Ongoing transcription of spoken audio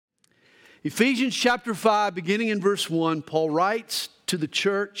Ephesians chapter 5, beginning in verse 1, Paul writes to the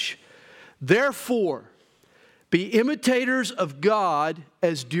church, "Therefore, be imitators of God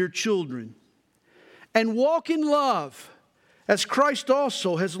as dear children, and walk in love, as Christ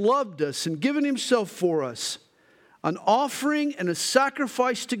also has loved us and given himself for us, an offering and a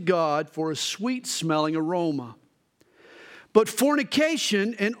sacrifice to God for a sweet-smelling aroma. But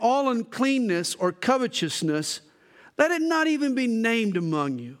fornication and all uncleanness or covetousness, let it not even be named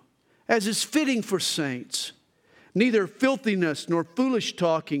among you, as is fitting for saints. Neither filthiness, nor foolish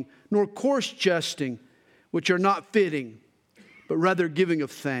talking, nor coarse jesting, which are not fitting, but rather giving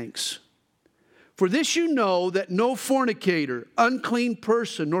of thanks. For this you know, that no fornicator, unclean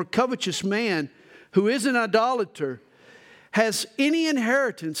person, nor covetous man, who is an idolater, has any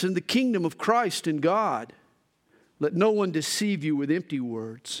inheritance in the kingdom of Christ and God. Let no one deceive you with empty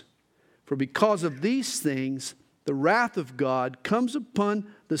words. For because of these things, the wrath of God comes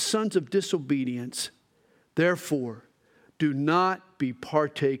upon the sons of disobedience. Therefore, do not be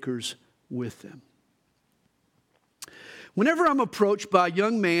partakers with them." Whenever I'm approached by a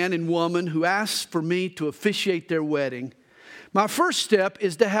young man and woman who asks for me to officiate their wedding, my first step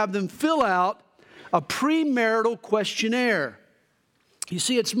is to have them fill out a premarital questionnaire. You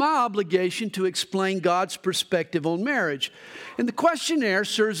see, it's my obligation to explain God's perspective on marriage. And the questionnaire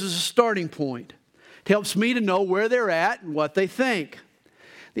serves as a starting point. It helps me to know where they're at and what they think.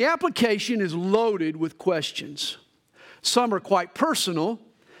 The application is loaded with questions. Some are quite personal.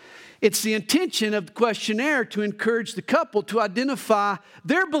 It's the intention of the questionnaire to encourage the couple to identify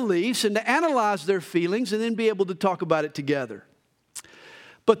their beliefs and to analyze their feelings and then be able to talk about it together.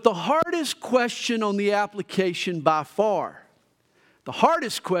 But the hardest question on the application by far, the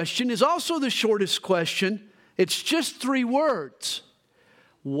hardest question is also the shortest question. It's just 3 words.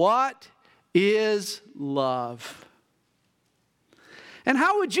 What is love? And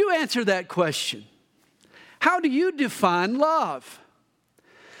how would you answer that question? How do you define love?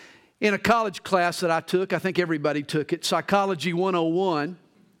 In a college class that I took, I think everybody took it, Psychology 101,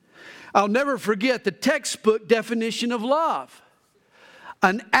 I'll never forget the textbook definition of love.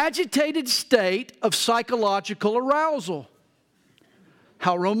 An agitated state of psychological arousal.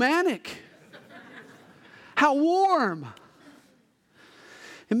 How romantic. How warm.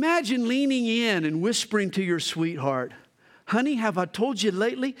 Imagine leaning in and whispering to your sweetheart, "Honey, have I told you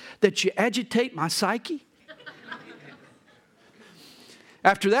lately that you agitate my psyche?"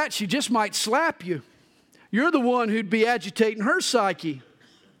 After that, she just might slap you. You're the one who'd be agitating her psyche.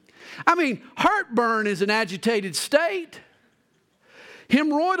 I mean, heartburn is an agitated state.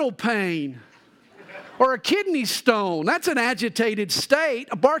 Hemorrhoidal pain or a kidney stone, that's an agitated state.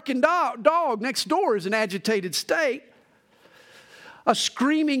 A barking dog next door is an agitated state. A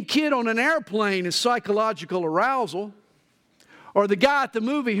screaming kid on an airplane is psychological arousal. Or the guy at the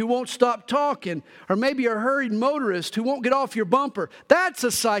movie who won't stop talking. Or maybe a hurried motorist who won't get off your bumper. That's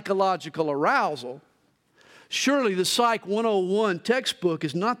a psychological arousal. Surely the Psych 101 textbook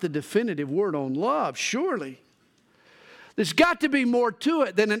is not the definitive word on love. Surely. There's got to be more to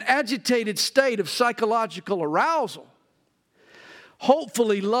it than an agitated state of psychological arousal.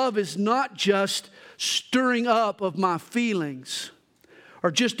 Hopefully, love is not just stirring up of my feelings or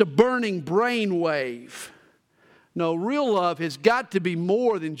just a burning brain wave. No, real love has got to be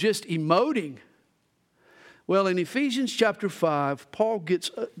more than just emoting. Well, in Ephesians chapter 5, Paul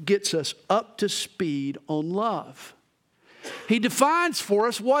gets us up to speed on love. He defines for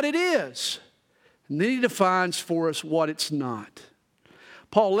us what it is, and then he defines for us what it's not.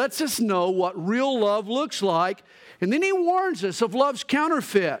 Paul lets us know what real love looks like, and then he warns us of love's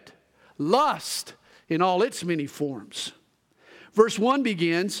counterfeit, lust in all its many forms. Verse 1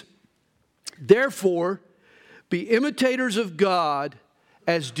 begins, "Therefore, be imitators of God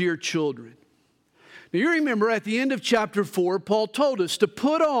as dear children." Now you remember at the end of chapter 4, Paul told us to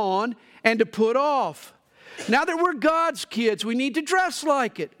put on and to put off. Now that we're God's kids, we need to dress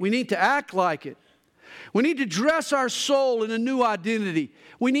like it. We need to act like it. We need to dress our soul in a new identity.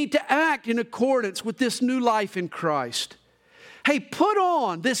 We need to act in accordance with this new life in Christ. Hey, put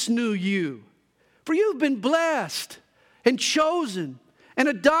on this new you. For you've been blessed and chosen and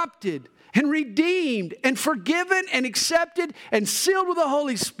adopted and redeemed and forgiven and accepted and sealed with the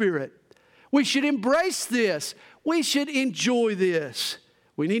Holy Spirit. We should embrace this. We should enjoy this.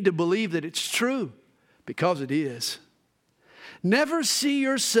 We need to believe that it's true because it is. Never see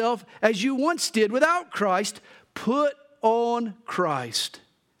yourself as you once did without Christ. Put on Christ.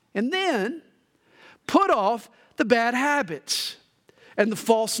 And then put off the bad habits and the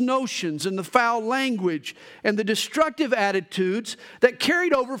false notions and the foul language and the destructive attitudes that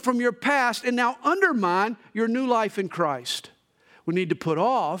carried over from your past and now undermine your new life in Christ. we need to put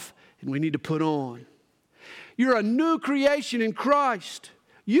off, and we need to put on. You're a new creation in Christ.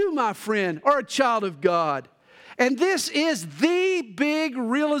 You, my friend, are a child of God. And this is the big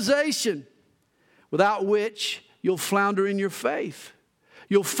realization without which you'll flounder in your faith.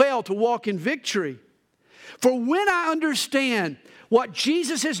 You'll fail to walk in victory. For when I understand what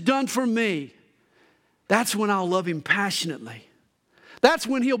Jesus has done for me, that's when I'll love Him passionately. That's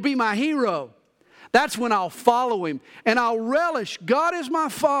when He'll be my hero. That's when I'll follow Him. And I'll relish God as my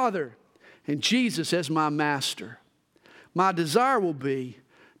Father and Jesus as my Master. My desire will be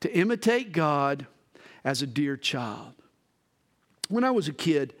to imitate God as a dear child. When I was a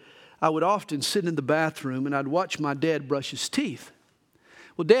kid, I would often sit in the bathroom and I'd watch my dad brush his teeth.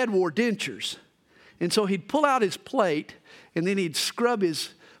 Well, Dad wore dentures. And so he'd pull out his plate and then he'd scrub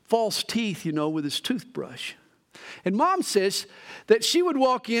his false teeth, with his toothbrush. And Mom says that she would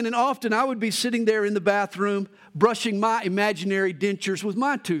walk in and often I would be sitting there in the bathroom brushing my imaginary dentures with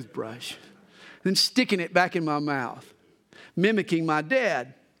my toothbrush, then sticking it back in my mouth, mimicking my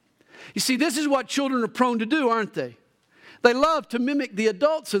dad. You see, this is what children are prone to do, aren't they? They love to mimic the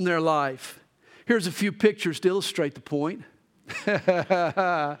adults in their life. Here's a few pictures to illustrate the point.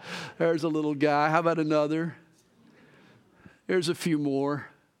 There's a little guy. How about another? There's a few more.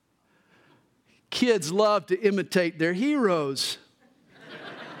 Kids love to imitate their heroes.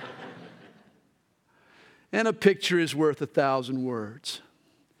 And a picture is worth 1,000 words.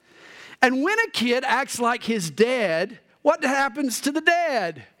 And when a kid acts like his dad, what happens to the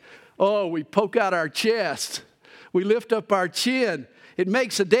dad? Oh, we poke out our chest. We lift up our chin. It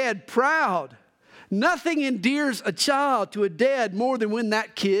makes a dad proud. Nothing endears a child to a dad more than when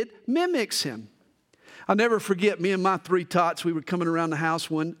that kid mimics him. I'll never forget, me and my 3 tots, we were coming around the house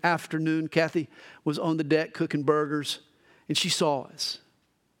one afternoon. Kathy was on the deck cooking burgers, and she saw us.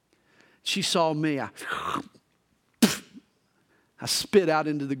 She saw me. I spit out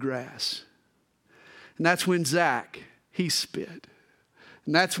into the grass. And that's when Zach, he spit.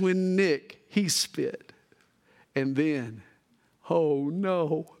 And that's when Nick, he spit. And then, oh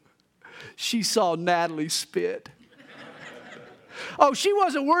no, she saw Natalie spit. Oh, she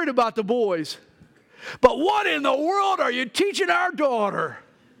wasn't worried about the boys. But what in the world are you teaching our daughter?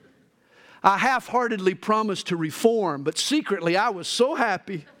 I half-heartedly promised to reform, but secretly I was so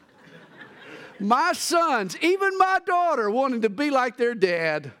happy. My sons, even my daughter, wanted to be like their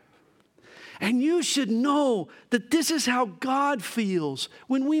dad. And you should know that this is how God feels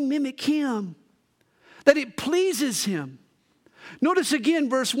when we mimic Him, that it pleases Him. Notice again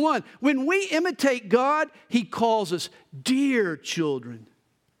verse 1. When we imitate God, He calls us dear children.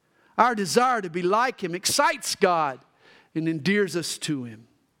 Our desire to be like Him excites God and endears us to Him.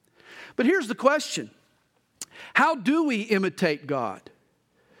 But here's the question. How do we imitate God?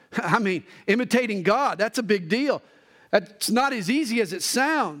 I mean, imitating God, that's a big deal. That's not as easy as it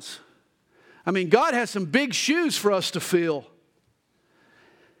sounds. I mean, God has some big shoes for us to fill.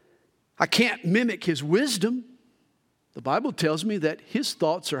 I can't mimic His wisdom. The Bible tells me that His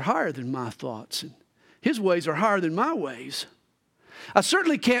thoughts are higher than my thoughts, and His ways are higher than my ways. I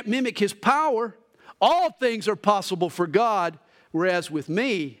certainly can't mimic His power. All things are possible for God, whereas with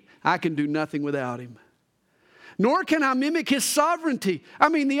me, I can do nothing without Him. Nor can I mimic His sovereignty. I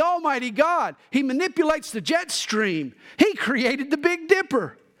mean, the Almighty God, He manipulates the jet stream. He created the Big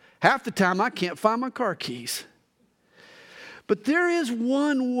Dipper. Half the time, I can't find my car keys. But there is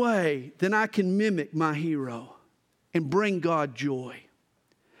one way that I can mimic my hero and bring God joy.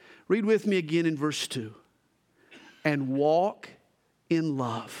 Read with me again in verse 2. And walk in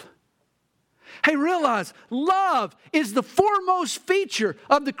love. Hey, realize love is the foremost feature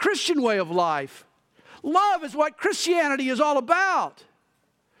of the Christian way of life. Love is what Christianity is all about.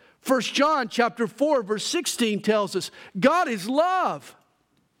 1 John chapter 4 verse 16 tells us God is love.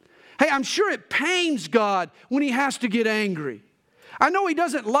 Hey, I'm sure it pains God when He has to get angry. I know He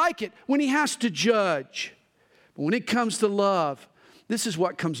doesn't like it when He has to judge. But when it comes to love, this is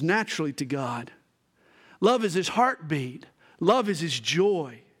what comes naturally to God. Love is His heartbeat. Love is His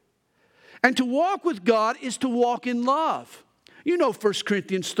joy. And to walk with God is to walk in love. You know 1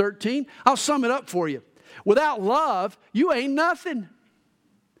 Corinthians 13. I'll sum it up for you. Without love, you ain't nothing.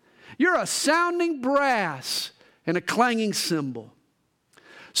 You're a sounding brass and a clanging cymbal.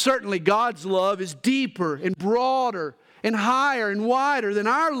 Certainly God's love is deeper and broader and higher and wider than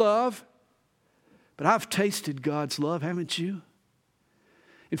our love. But I've tasted God's love, haven't you?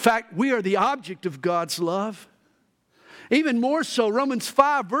 In fact, we are the object of God's love. Even more so, Romans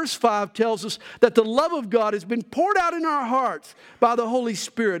 5 verse 5 tells us that the love of God has been poured out in our hearts by the Holy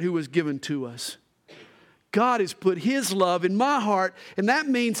Spirit who was given to us. God has put His love in my heart, and that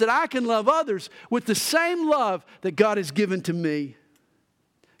means that I can love others with the same love that God has given to me.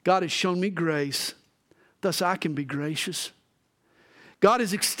 God has shown me grace, thus I can be gracious. God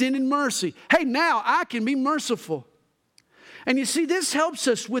has extended mercy. Hey, now I can be merciful. And you see, this helps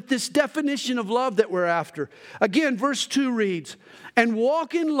us with this definition of love that we're after. Again, verse 2 reads, "And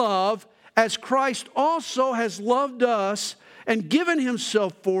walk in love as Christ also has loved us and given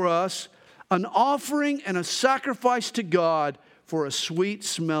Himself for us, an offering and a sacrifice to God for a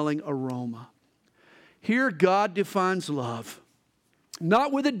sweet-smelling aroma." Here God defines love,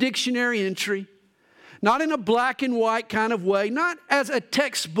 not with a dictionary entry, not in a black and white kind of way, not as a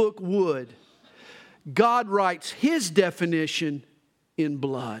textbook would. God writes His definition in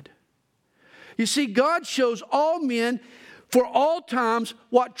blood. You see, God shows all men for all times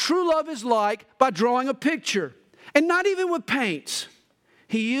what true love is like by drawing a picture. And not even with paints.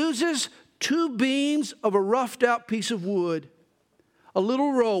 He uses 2 beams of a roughed out piece of wood, a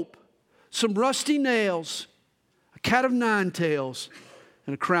little rope, some rusty nails, a cat of 9 tails,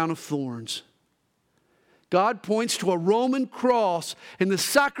 and a crown of thorns. God points to a Roman cross and the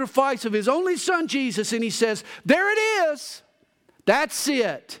sacrifice of His only Son, Jesus, and He says, there it is. That's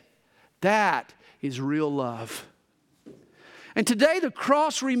it. That is real love. And today the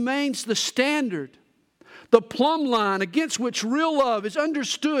cross remains the standard, the plumb line against which real love is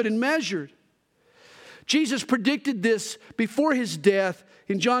understood and measured. Jesus predicted this before His death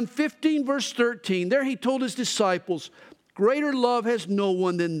in John 15, verse 13. There He told His disciples, "Greater love has no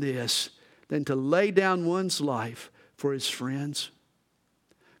one than this, than to lay down one's life for his friends."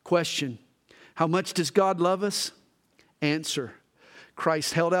 Question: how much does God love us? Answer: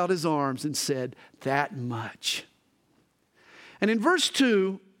 Christ held out His arms and said, that much. And in verse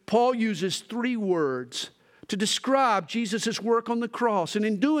 2, Paul uses 3 words to describe Jesus' work on the cross, and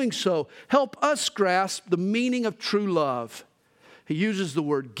in doing so, help us grasp the meaning of true love. He uses the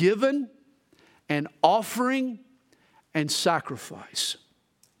word given and offering and sacrifice.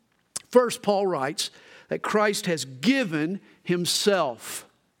 First, Paul writes that Christ has given Himself.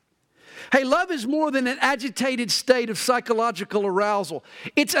 Hey, love is more than an agitated state of psychological arousal.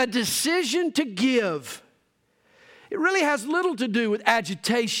 It's a decision to give. It really has little to do with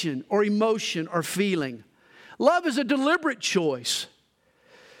agitation or emotion or feeling. Love is a deliberate choice.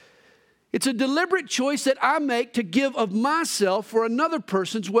 It's a deliberate choice that I make to give of myself for another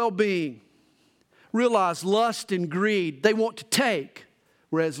person's well-being. Realize lust and greed, they want to take,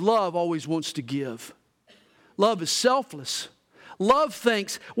 whereas love always wants to give. Love is selfless. Love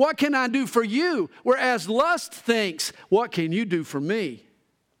thinks, what can I do for you? Whereas lust thinks, what can you do for me?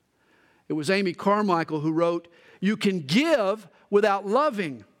 It was Amy Carmichael who wrote, "You can give without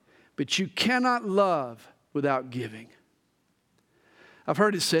loving, but you cannot love without giving." I've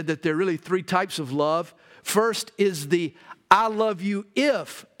heard it said that there are really 3 types of love. First is the I love you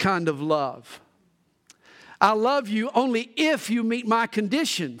if kind of love. I love you only if you meet my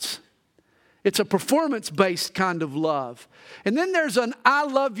conditions. It's a performance-based kind of love. And then there's an I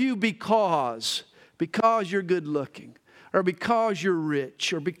love you because you're good looking, or because you're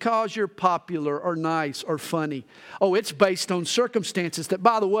rich, or because you're popular, or nice, or funny. Oh, it's based on circumstances that,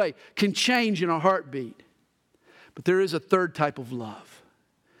 by the way, can change in a heartbeat. But there is a 3rd type of love.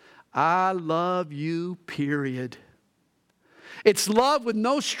 I love you, period. It's love with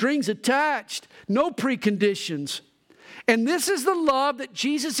no strings attached, no preconditions. And this is the love that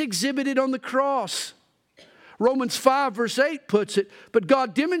Jesus exhibited on the cross. Romans 5 verse 8 puts it, "But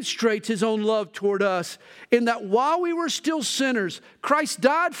God demonstrates His own love toward us in that while we were still sinners, Christ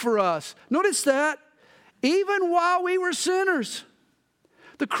died for us." Notice that. Even while we were sinners.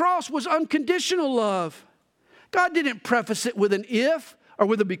 The cross was unconditional love. God didn't preface it with an if or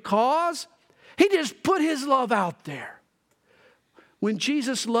with a because. He just put His love out there. When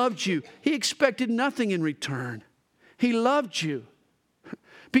Jesus loved you, He expected nothing in return. He loved you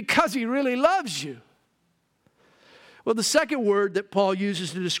because He really loves you. Well, the second word that Paul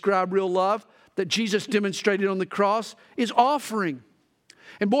uses to describe real love that Jesus demonstrated on the cross is offering.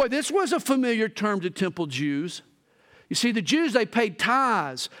 And boy, this was a familiar term to temple Jews. You see, the Jews, they paid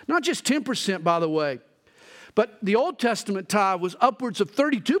tithes, not just 10%, by the way, but the Old Testament tithe was upwards of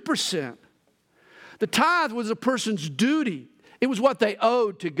 32%. The tithe was a person's duty. It was what they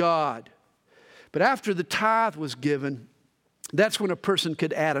owed to God. But after the tithe was given, that's when a person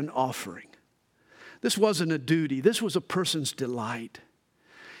could add an offering. This wasn't a duty. This was a person's delight.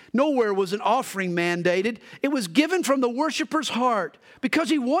 Nowhere was an offering mandated. It was given from the worshiper's heart because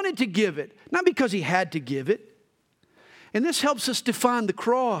he wanted to give it, not because he had to give it. And this helps us define the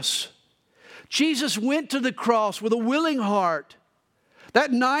cross. Jesus went to the cross with a willing heart.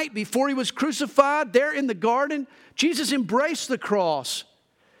 That night before he was crucified, there in the garden, Jesus embraced the cross.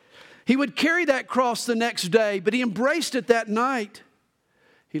 He would carry that cross the next day, but he embraced it that night.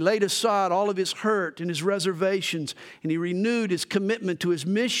 He laid aside all of his hurt and his reservations, and he renewed his commitment to his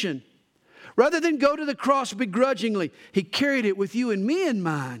mission. Rather than go to the cross begrudgingly, he carried it with you and me in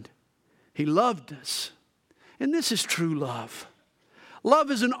mind. He loved us. And this is true love.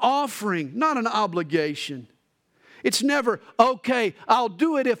 Love is an offering, not an obligation. It's never, okay, I'll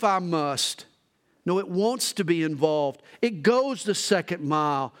do it if I must. No, it wants to be involved. It goes the second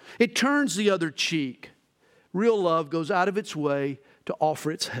mile. It turns the other cheek. Real love goes out of its way to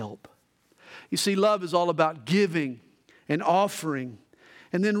offer its help. You see, love is all about giving and offering.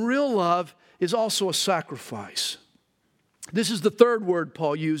 And then real love is also a sacrifice. This is the third word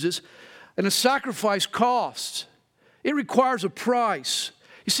Paul uses. And a sacrifice costs. It requires a price.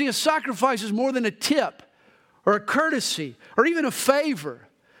 You see, a sacrifice is more than a tip or a courtesy or even a favor.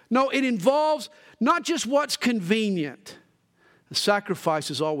 No, it involves not just what's convenient. The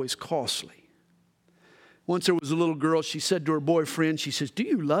sacrifice is always costly. Once there was a little girl, she said to her boyfriend, she says, "Do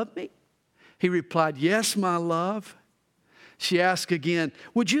you love me?" He replied, "Yes, my love." She asked again,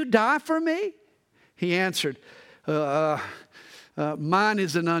 "Would you die for me?" He answered, "Mine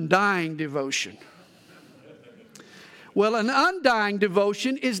is an undying devotion." Well, an undying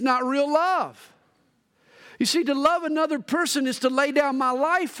devotion is not real love. You see, to love another person is to lay down my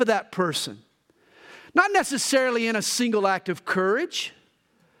life for that person. Not necessarily in a single act of courage.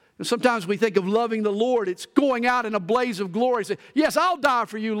 Sometimes we think of loving the Lord, it's going out in a blaze of glory. Say, "Yes, I'll die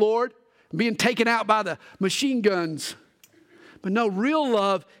for you, Lord," being taken out by the machine guns. But no, real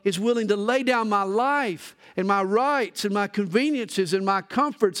love is willing to lay down my life and my rights and my conveniences and my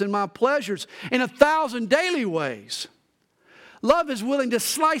comforts and my pleasures in 1,000 daily ways. Love is willing to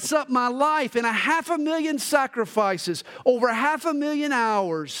slice up my life in 500,000 sacrifices over 500,000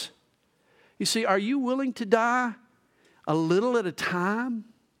 hours. You see, are you willing to die a little at a time?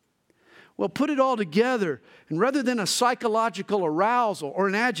 Well, put it all together, and rather than a psychological arousal or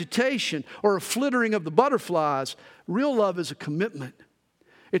an agitation or a flittering of the butterflies, real love is a commitment.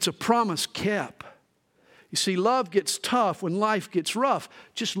 It's a promise kept. You see, love gets tough when life gets rough.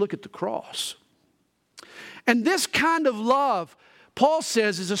 Just look at the cross. And this kind of love, Paul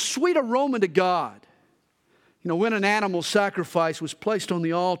says, is a sweet aroma to God. You know, when an animal sacrifice was placed on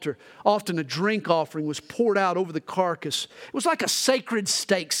the altar, often a drink offering was poured out over the carcass. It was like a sacred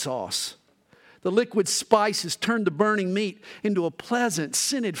steak sauce. The liquid spices turned the burning meat into a pleasant,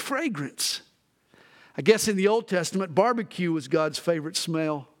 scented fragrance. I guess in the Old Testament, barbecue was God's favorite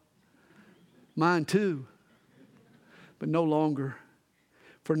smell. Mine too. But no longer.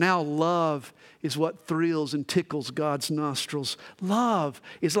 For now, love is what thrills and tickles God's nostrils. Love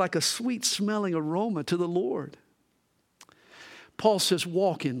is like a sweet-smelling aroma to the Lord. Paul says,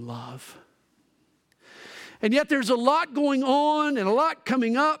 walk in love. And yet there's a lot going on and a lot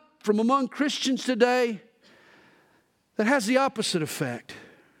coming up from among Christians today that has the opposite effect.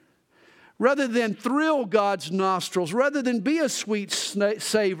 Rather than thrill God's nostrils, rather than be a sweet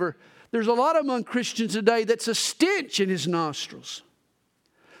savor, there's a lot among Christians today that's a stench in his nostrils.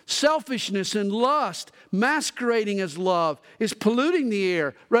 Selfishness and lust, masquerading as love, is polluting the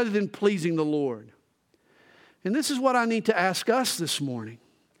air rather than pleasing the Lord. And this is what I need to ask us this morning.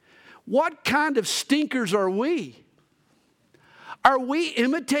 What kind of stinkers are we? Are we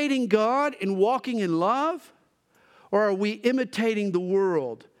imitating God and walking in love? Or are we imitating the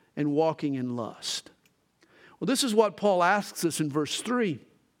world and walking in lust? Well, this is what Paul asks us in verse 3.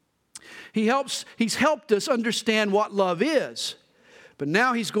 He's helped us understand what love is. But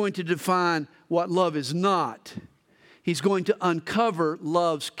now he's going to define what love is not. He's going to uncover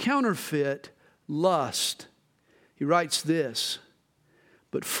love's counterfeit, lust. He writes this,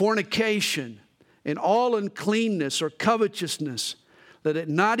 "But fornication and all uncleanness or covetousness, let it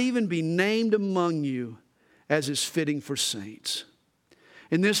not even be named among you, as is fitting for saints."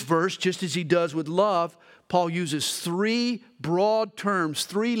 In this verse, just as he does with love, Paul uses three broad terms,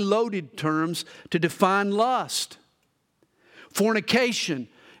 three loaded terms to define lust. Fornication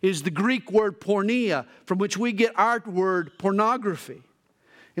is the Greek word porneia, from which we get our word pornography.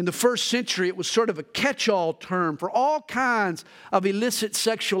 In the first century, it was sort of a catch-all term for all kinds of illicit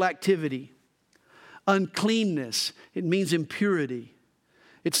sexual activity. Uncleanness, it means impurity.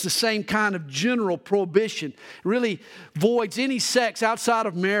 It's the same kind of general prohibition. It really voids any sex outside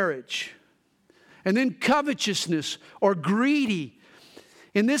of marriage. And then covetousness or greedy.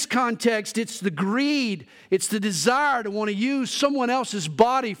 In this context, it's the greed, it's the desire to want to use someone else's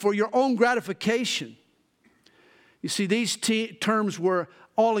body for your own gratification. You see, these terms were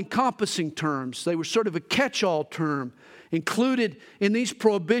all-encompassing terms. They were sort of a catch-all term. Included in these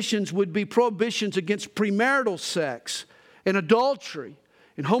prohibitions would be prohibitions against premarital sex and adultery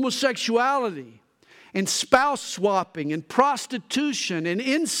and homosexuality and spouse swapping and prostitution and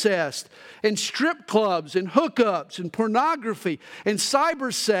incest and strip clubs and hookups and pornography and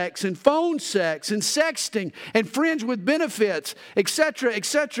cyber sex and phone sex and sexting and friends with benefits, etc.,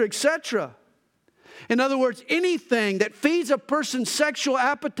 etc., etc. In other words, anything that feeds a person's sexual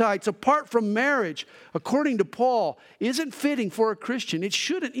appetites apart from marriage, according to Paul, isn't fitting for a Christian. It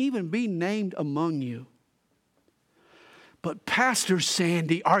shouldn't even be named among you. But Pastor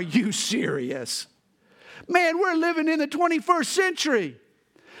Sandy, are you serious? Man, we're living in the 21st century.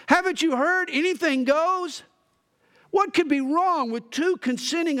 Haven't you heard anything goes? What could be wrong with two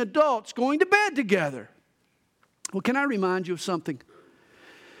consenting adults going to bed together? Well, can I remind you of something?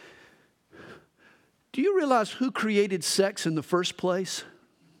 Do you realize who created sex in the first place?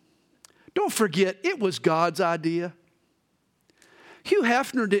 Don't forget, it was God's idea. Hugh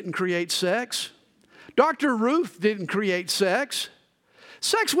Hefner didn't create sex. Dr. Ruth didn't create sex.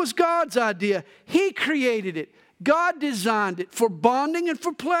 Sex was God's idea. He created it. God designed it for bonding and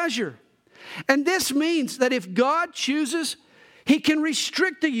for pleasure. And this means that if God chooses, He can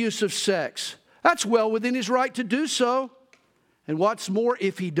restrict the use of sex. That's well within His right to do so. And what's more,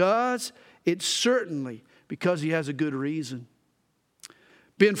 if He does, it's certainly because He has a good reason.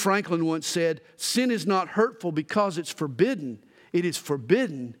 Ben Franklin once said, "Sin is not hurtful because it's forbidden. It is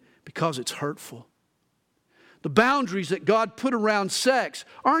forbidden because it's hurtful." The boundaries that God put around sex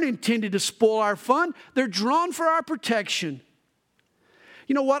aren't intended to spoil our fun. They're drawn for our protection.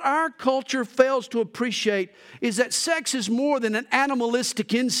 You know, what our culture fails to appreciate is that sex is more than an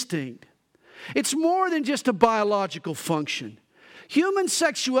animalistic instinct. It's more than just a biological function. Human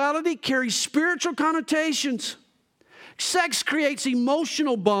sexuality carries spiritual connotations. Sex creates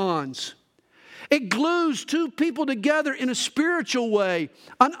emotional bonds. It glues two people together in a spiritual way.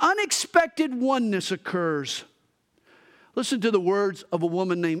 An unexpected oneness occurs. Listen to the words of a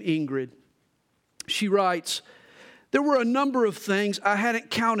woman named Ingrid. She writes, "There were a number of things I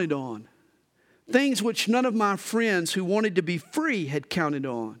hadn't counted on. Things which none of my friends who wanted to be free had counted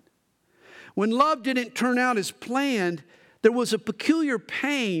on. When love didn't turn out as planned, there was a peculiar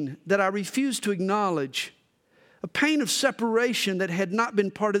pain that I refused to acknowledge. A pain of separation that had not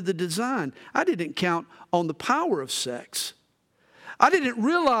been part of the design. I didn't count on the power of sex. I didn't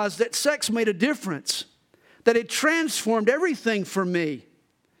realize that sex made a difference, that it transformed everything for me.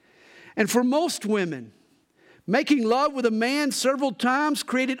 And for most women, making love with a man several times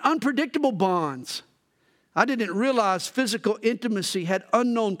created unpredictable bonds. I didn't realize physical intimacy had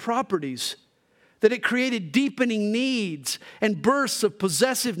unknown properties, that it created deepening needs and bursts of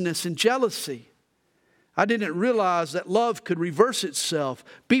possessiveness and jealousy. I didn't realize that love could reverse itself,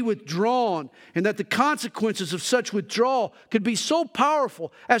 be withdrawn, and that the consequences of such withdrawal could be so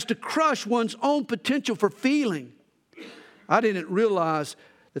powerful as to crush one's own potential for feeling. I didn't realize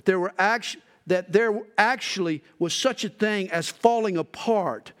that there actually was such a thing as falling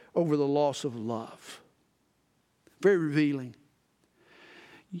apart over the loss of love." Very revealing.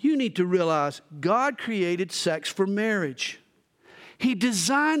 You need to realize God created sex for marriage. He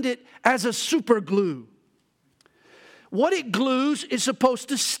designed it as a super glue. What it glues is supposed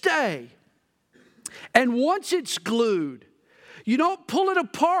to stay. And once it's glued, you don't pull it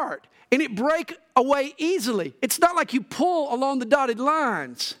apart and it break away easily. It's not like you pull along the dotted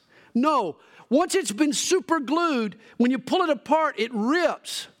lines. No, once it's been super glued, when you pull it apart, it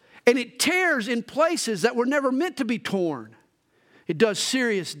rips and it tears in places that were never meant to be torn. It does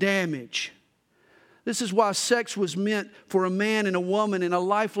serious damage. This is why sex was meant for a man and a woman in a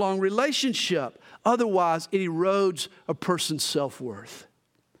lifelong relationship. Otherwise, it erodes a person's self-worth.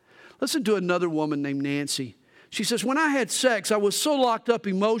 Listen to another woman named Nancy. She says, "When I had sex, I was so locked up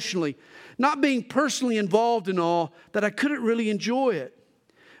emotionally, not being personally involved in all, that I couldn't really enjoy it.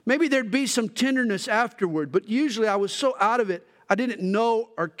 Maybe there'd be some tenderness afterward, but usually I was so out of it, I didn't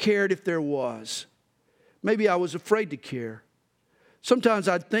know or cared if there was. Maybe I was afraid to care. Sometimes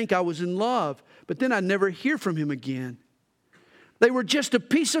I'd think I was in love, but then I'd never hear from him again. They were just a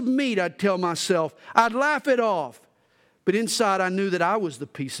piece of meat, I'd tell myself. I'd laugh it off. But inside I knew that I was the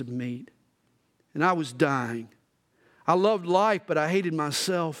piece of meat. And I was dying. I loved life, but I hated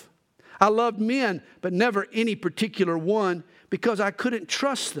myself. I loved men, but never any particular one because I couldn't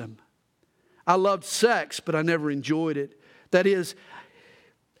trust them. I loved sex, but I never enjoyed it. That is,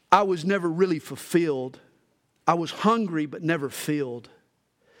 I was never really fulfilled. I was hungry, but never filled.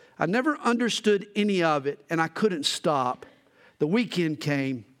 I never understood any of it, and I couldn't stop. The weekend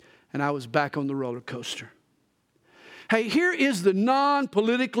came, and I was back on the roller coaster." Hey, here is the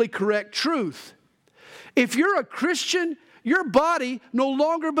non-politically correct truth. If you're a Christian, your body no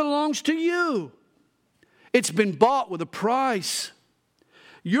longer belongs to you. It's been bought with a price.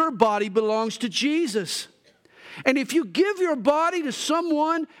 Your body belongs to Jesus. And if you give your body to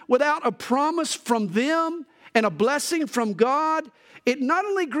someone without a promise from them and a blessing from God, it not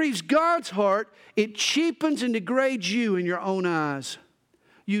only grieves God's heart, it cheapens and degrades you in your own eyes.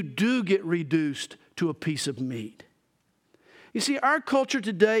 You do get reduced to a piece of meat. You see, our culture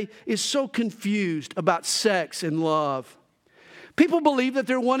today is so confused about sex and love. People believe that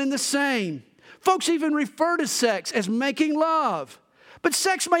they're one and the same. Folks even refer to sex as making love. But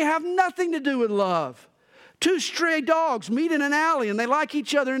sex may have nothing to do with love. Two stray dogs meet in an alley and they like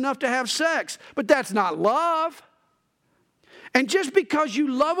each other enough to have sex. But that's not love. And just because you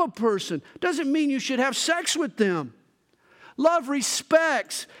love a person doesn't mean you should have sex with them. Love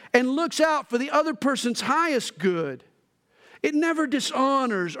respects and looks out for the other person's highest good. It never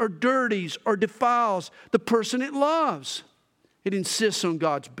dishonors or dirties or defiles the person it loves. It insists on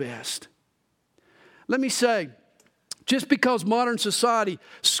God's best. Let me say, just because modern society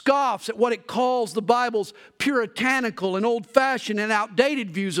scoffs at what it calls the Bible's puritanical and old-fashioned and outdated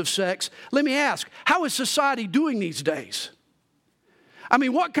views of sex, let me ask, how is society doing these days? I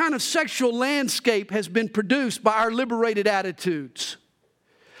mean, what kind of sexual landscape has been produced by our liberated attitudes?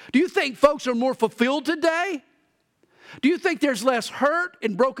 Do you think folks are more fulfilled today? Do you think there's less hurt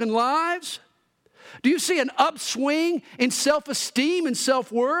and broken lives? Do you see an upswing in self-esteem and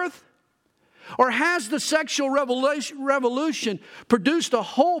self-worth? Or has the sexual revolution produced a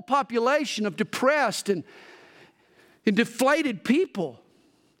whole population of depressed and deflated people,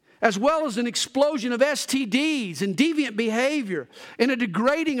 as well as an explosion of STDs and deviant behavior and a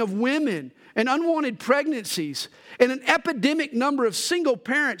degrading of women and unwanted pregnancies and an epidemic number of single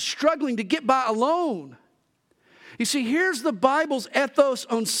parents struggling to get by alone? You see, here's the Bible's ethos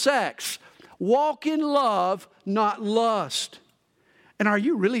on sex. Walk in love, not lust. And are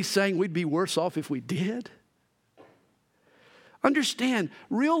you really saying we'd be worse off if we did? Understand,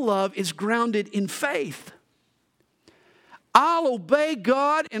 real love is grounded in faith. I'll obey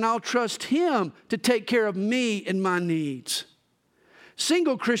God and I'll trust Him to take care of me and my needs.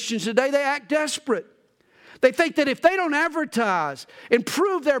 Single Christians today, they act desperate. They think that if they don't advertise and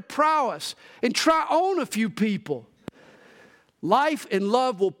prove their prowess and try on a few people, life and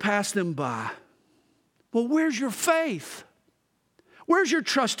love will pass them by. Well, where's your faith? Where's your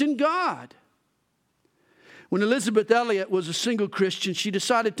trust in God? When Elizabeth Elliot was a single Christian, she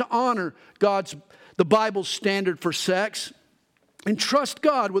decided to honor the Bible's standard for sex and trust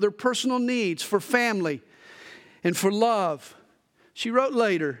God with her personal needs for family and for love. She wrote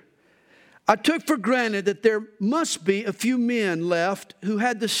later, I took for granted that there must be a few men left who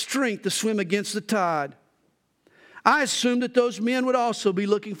had the strength to swim against the tide. I assumed that those men would also be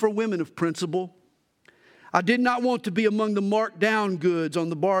looking for women of principle. I did not want to be among the marked down goods on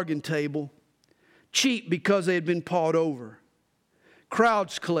the bargain table, cheap because they had been pawed over.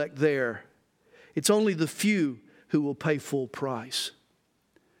 Crowds collect there. It's only the few who will pay full price.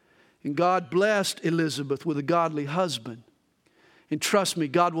 And God blessed Elizabeth with a godly husband. And trust me,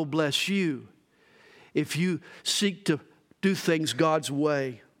 God will bless you if you seek to do things God's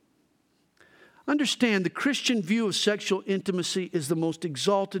way. Understand, the Christian view of sexual intimacy is the most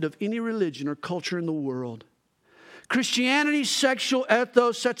exalted of any religion or culture in the world. Christianity's sexual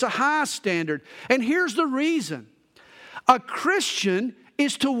ethos sets a high standard. And here's the reason. A Christian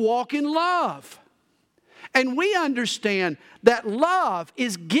is to walk in love. And we understand that love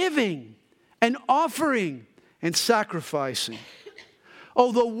is giving and offering and sacrificing.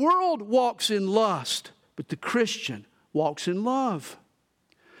 Oh, the world walks in lust, but the Christian walks in love.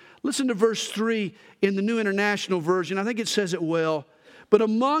 Listen to verse 3 in the New International Version. I think it says it well. But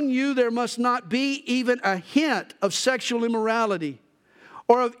among you there must not be even a hint of sexual immorality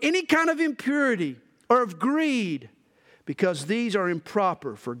or of any kind of impurity or of greed, because these are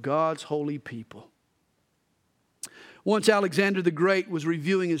improper for God's holy people. Once Alexander the Great was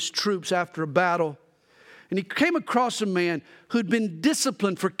reviewing his troops after a battle, and he came across a man who'd been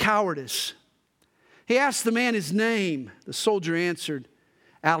disciplined for cowardice. He asked the man his name. The soldier answered,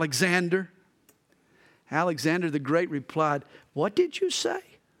 Alexander. Alexander the Great replied, what did you say?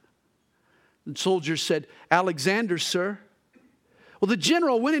 The soldier said, Alexander, sir. Well, the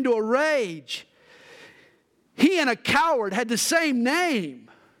general went into a rage. He and a coward had the same name.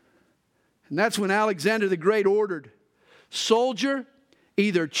 And that's when Alexander the Great ordered, soldier,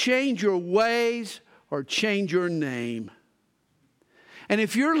 either change your ways or change your name. And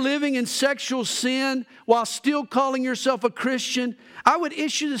if you're living in sexual sin while still calling yourself a Christian, I would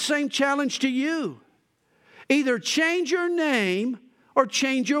issue the same challenge to you. Either change your name or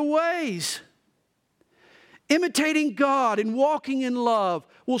change your ways. Imitating God and walking in love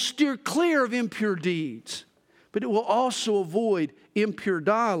will steer clear of impure deeds, but it will also avoid impure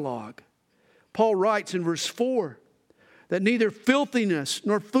dialogue. Paul writes in verse 4 that neither filthiness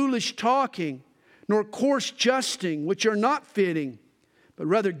nor foolish talking nor coarse jesting, which are not fitting, but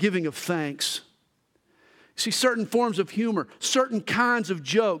rather giving of thanks. See, certain forms of humor, certain kinds of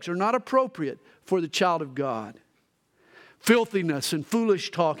jokes are not appropriate for the child of God. Filthiness and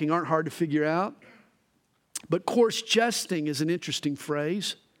foolish talking aren't hard to figure out. But coarse jesting is an interesting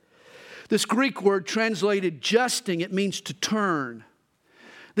phrase. This Greek word translated jesting, it means to turn.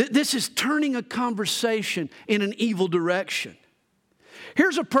 This is turning a conversation in an evil direction.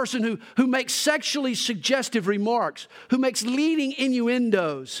 Here's a person who makes sexually suggestive remarks, who makes leading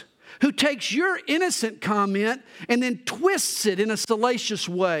innuendos, who takes your innocent comment and then twists it in a salacious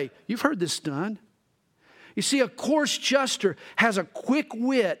way. You've heard this done. You see, a coarse jester has a quick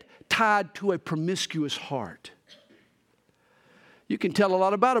wit tied to a promiscuous heart. You can tell a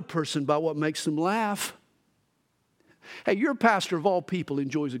lot about a person by what makes them laugh. Hey, your pastor of all people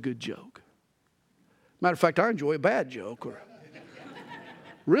enjoys a good joke. Matter of fact, I enjoy a bad joke, or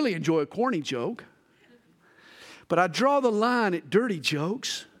really enjoy a corny joke. But I draw the line at dirty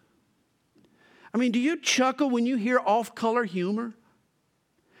jokes. I mean, do you chuckle when you hear off-color humor?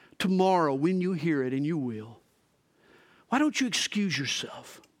 Tomorrow, when you hear it, and you will, why don't you excuse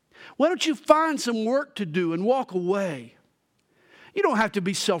yourself? Why don't you find some work to do and walk away? You don't have to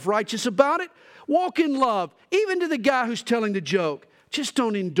be self-righteous about it. Walk in love, even to the guy who's telling the joke. Just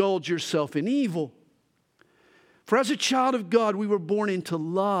don't indulge yourself in evil. For as a child of God, we were born into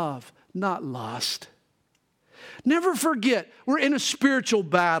love, not lust. Never forget, we're in a spiritual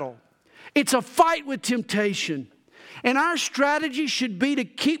battle. It's a fight with temptation. And our strategy should be to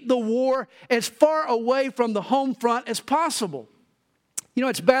keep the war as far away from the home front as possible. You know,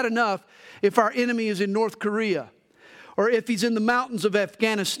 it's bad enough if our enemy is in North Korea or if he's in the mountains of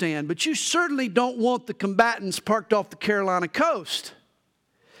Afghanistan, but you certainly don't want the combatants parked off the Carolina coast.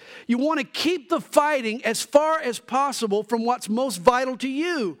 You want to keep the fighting as far as possible from what's most vital to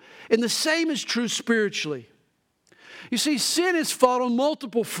you, and the same is true spiritually. You see, sin is fought on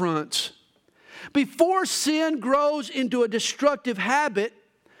multiple fronts. Before sin grows into a destructive habit,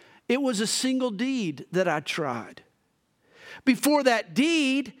 it was a single deed that I tried. Before that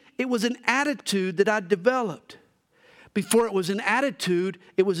deed, it was an attitude that I developed. Before it was an attitude,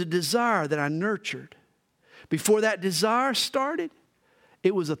 it was a desire that I nurtured. Before that desire started,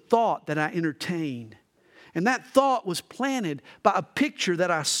 it was a thought that I entertained. And that thought was planted by a picture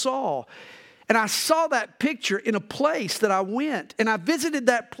that I saw. And I saw that picture in a place that I went. And I visited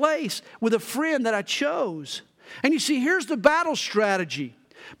that place with a friend that I chose. And you see, here's the battle strategy.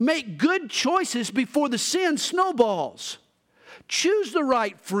 Make good choices before the sin snowballs. Choose the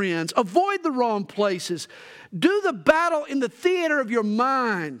right friends. Avoid the wrong places. Do the battle in the theater of your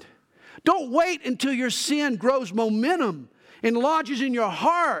mind. Don't wait until your sin grows momentum and lodges in your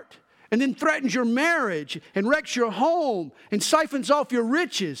heart and then threatens your marriage and wrecks your home and siphons off your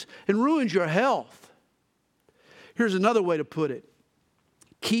riches and ruins your health. Here's another way to put it.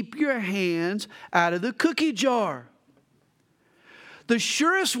 Keep your hands out of the cookie jar. The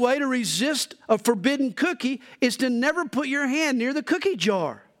surest way to resist a forbidden cookie is to never put your hand near the cookie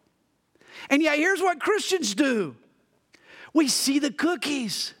jar. And yet here's what Christians do. We see the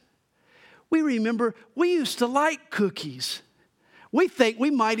cookies. We remember we used to like cookies. We think we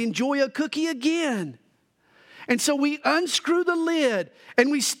might enjoy a cookie again. And so we unscrew the lid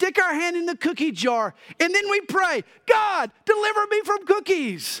and we stick our hand in the cookie jar and then we pray, God, deliver me from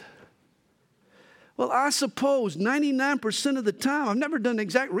cookies. Well, I suppose 99% of the time, I've never done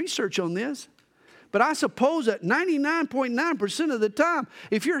exact research on this, but I suppose that 99.9% of the time,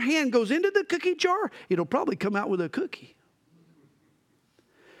 if your hand goes into the cookie jar, it'll probably come out with a cookie.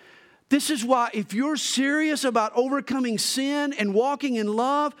 This is why if you're serious about overcoming sin and walking in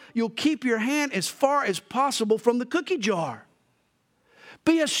love, you'll keep your hand as far as possible from the cookie jar.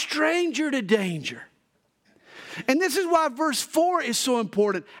 Be a stranger to danger. And this is why verse 4 is so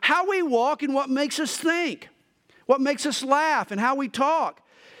important. How we walk and what makes us think, what makes us laugh and how we talk.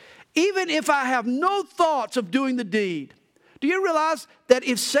 Even if I have no thoughts of doing the deed, do you realize that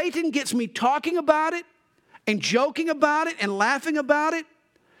if Satan gets me talking about it and joking about it and laughing about it,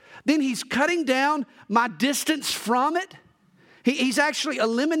 then he's cutting down my distance from it. He's actually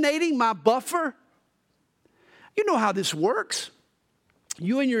eliminating my buffer. You know how this works.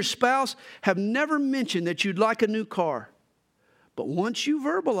 You and your spouse have never mentioned that you'd like a new car. But once you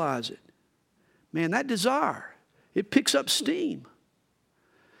verbalize it, man, that desire, it picks up steam.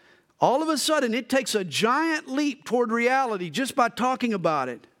 all of a sudden it takes a giant leap toward reality just by talking about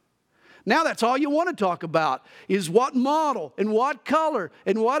it. Now that's all you want to talk about is what model and what color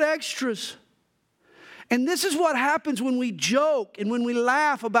and what extras. And this is what happens when we joke and when we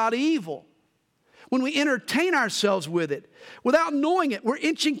laugh about evil. When we entertain ourselves with it. Without knowing it, we're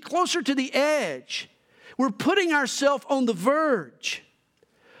inching closer to the edge. We're putting ourselves on the verge.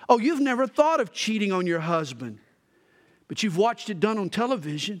 Oh, you've never thought of cheating on your husband, but you've watched it done on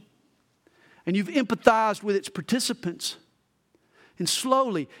television and you've empathized with its participants. And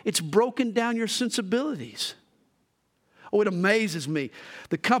slowly, it's broken down your sensibilities. Oh, it amazes me.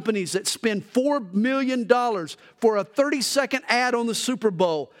 The companies that spend $4 million for a 30-second ad on the Super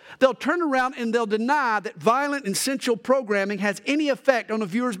Bowl, they'll turn around and they'll deny that violent and sensual programming has any effect on a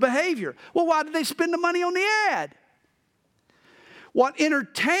viewer's behavior. Well, why did they spend the money on the ad? What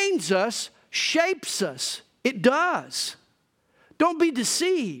entertains us shapes us. It does. Don't be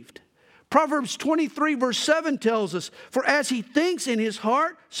deceived. Proverbs 23 verse 7 tells us, "For as he thinks in his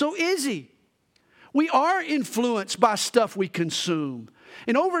heart, so is he." We are influenced by stuff we consume.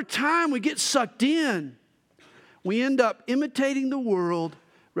 And over time we get sucked in. We end up imitating the world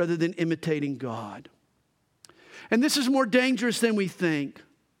rather than imitating God. And this is more dangerous than we think.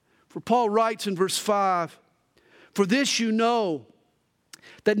 For Paul writes in verse 5, "For this you know,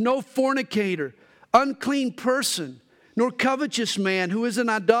 that no fornicator, unclean person, nor covetous man who is an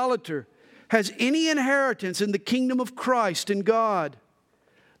idolater has any inheritance in the kingdom of Christ and God.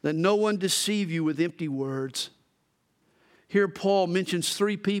 Let no one deceive you with empty words." Here Paul mentions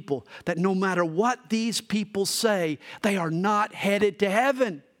 3 people that no matter what these people say, they are not headed to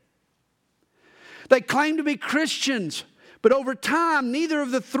heaven. They claim to be Christians, but over time, neither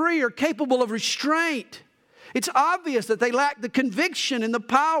of the 3 are capable of restraint. It's obvious that they lack the conviction and the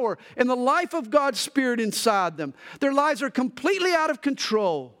power and the life of God's Spirit inside them. Their lives are completely out of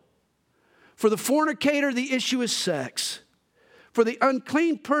control. For the fornicator, the issue is sex. For the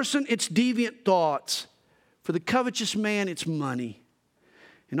unclean person, it's deviant thoughts. For the covetous man, it's money.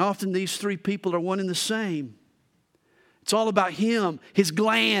 And often these 3 people are one and the same. It's all about him, his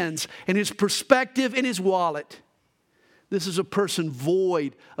glands, and his perspective and his wallet. This is a person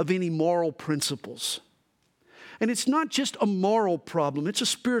void of any moral principles. And it's not just a moral problem, it's a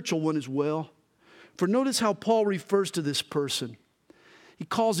spiritual one as well. For notice how Paul refers to this person. He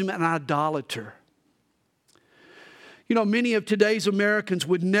calls him an idolater. You know, many of today's Americans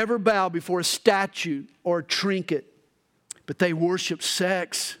would never bow before a statue or a trinket, but they worship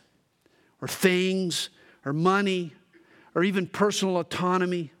sex or things or money or even personal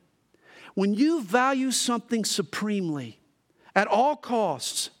autonomy. When you value something supremely, at all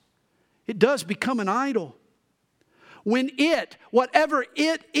costs, it does become an idol. When it, whatever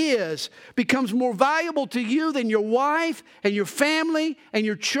it is, becomes more valuable to you than your wife and your family and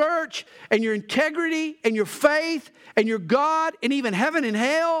your church and your integrity and your faith and your God and even heaven and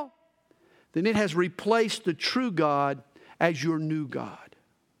hell, then it has replaced the true God as your new God.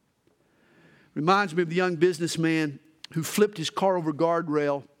 Reminds me of the young businessman who flipped his car over a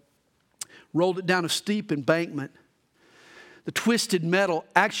guardrail, rolled it down a steep embankment. The twisted metal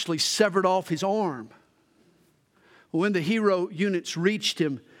actually severed off his arm. When the hero units reached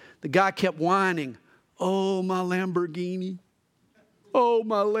him, the guy kept whining, "Oh, my Lamborghini. Oh,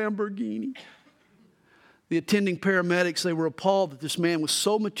 my Lamborghini." The attending paramedics, they were appalled that this man was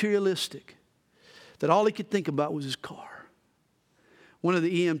so materialistic that all he could think about was his car. One of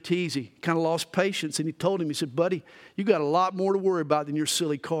the EMTs, he kind of lost patience and he told him, he said, "Buddy, you got a lot more to worry about than your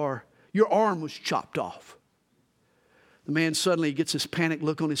silly car. Your arm was chopped off." The man suddenly gets this panic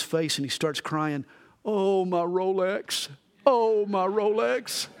look on his face and he starts crying, "Oh, my Rolex. Oh, my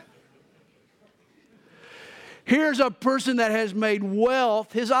Rolex." Here's a person that has made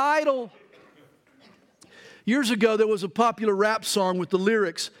wealth his idol. Years ago, there was a popular rap song with the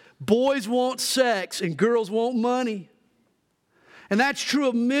lyrics, "Boys want sex and girls want money." And that's true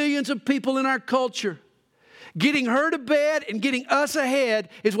of millions of people in our culture. Getting her to bed and getting us ahead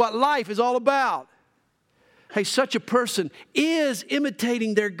is what life is all about. Hey, such a person is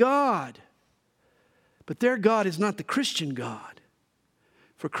imitating their God. But their God is not the Christian God.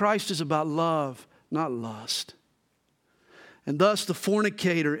 For Christ is about love, not lust. And thus the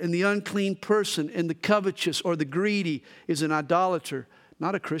fornicator and the unclean person and the covetous or the greedy is an idolater,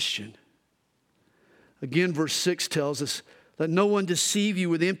 not a Christian. Again, verse 6 tells us, "Let no one deceive you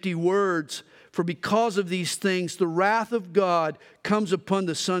with empty words, for because of these things the wrath of God comes upon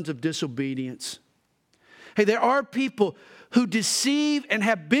the sons of disobedience." Hey, there are people who deceive and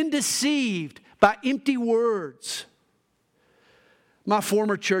have been deceived by empty words. My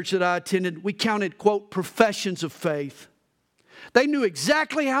former church that I attended, we counted, quote, professions of faith. They knew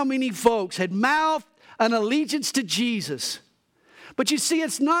exactly how many folks had mouthed an allegiance to Jesus. But you see,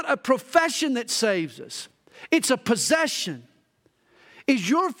 it's not a profession that saves us. It's a possession. Is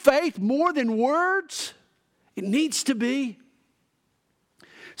your faith more than words? It needs to be.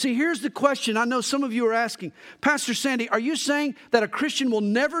 See, here's the question I know some of you are asking. Pastor Sandy, are you saying that a Christian will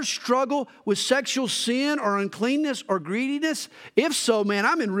never struggle with sexual sin or uncleanness or greediness? If so, man,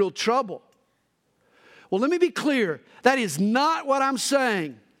 I'm in real trouble. Well, let me be clear. That is not what I'm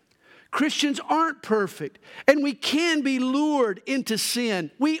saying. Christians aren't perfect, and we can be lured into sin.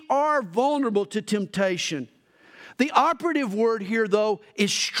 We are vulnerable to temptation. The operative word here, though,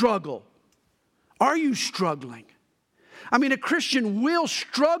 is struggle. Are you struggling? I mean, a Christian will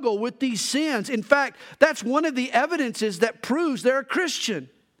struggle with these sins. In fact, that's one of the evidences that proves they're a Christian.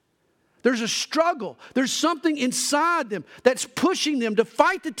 There's a struggle. There's something inside them that's pushing them to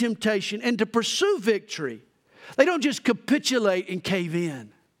fight the temptation and to pursue victory. They don't just capitulate and cave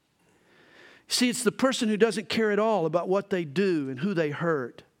in. See, it's the person who doesn't care at all about what they do and who they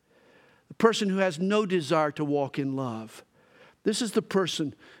hurt. The person who has no desire to walk in love. This is the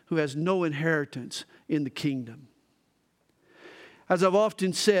person who has no inheritance in the kingdom. As I've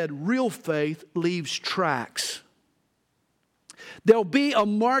often said, real faith leaves tracks. There'll be a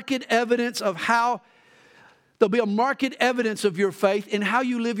marked evidence of your faith in how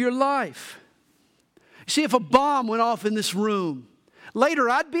you live your life. See, if a bomb went off in this room, later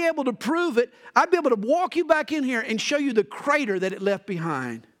I'd be able to prove it. I'd be able to walk you back in here and show you the crater that it left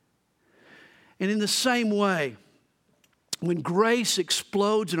behind. And in the same way, when grace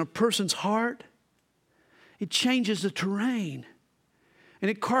explodes in a person's heart, it changes the terrain. And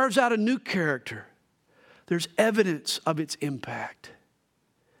it carves out a new character. There's evidence of its impact.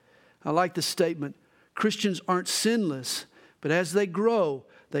 I like the statement, Christians aren't sinless, but as they grow,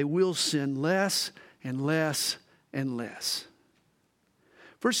 they will sin less and less and less.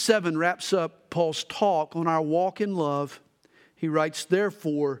 Verse 7 wraps up Paul's talk on our walk in love. He writes,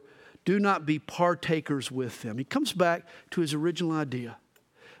 therefore, do not be partakers with them. He comes back to his original idea.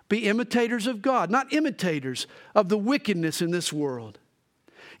 Be imitators of God, not imitators of the wickedness in this world.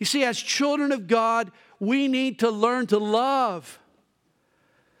 You see, as children of God, we need to learn to love.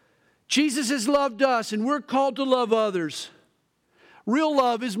 Jesus has loved us, and we're called to love others. Real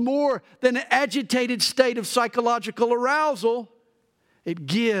love is more than an agitated state of psychological arousal. It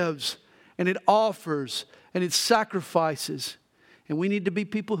gives, and it offers, and it sacrifices. And we need to be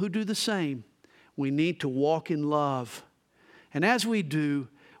people who do the same. We need to walk in love. And as we do,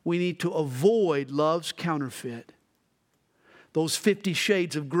 we need to avoid love's counterfeit. Those 50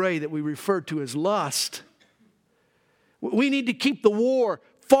 shades of gray that we refer to as lust. We need to keep the war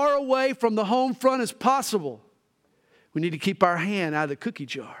far away from the home front as possible. We need to keep our hand out of the cookie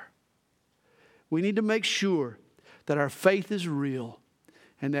jar. We need to make sure that our faith is real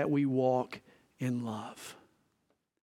and that we walk in love.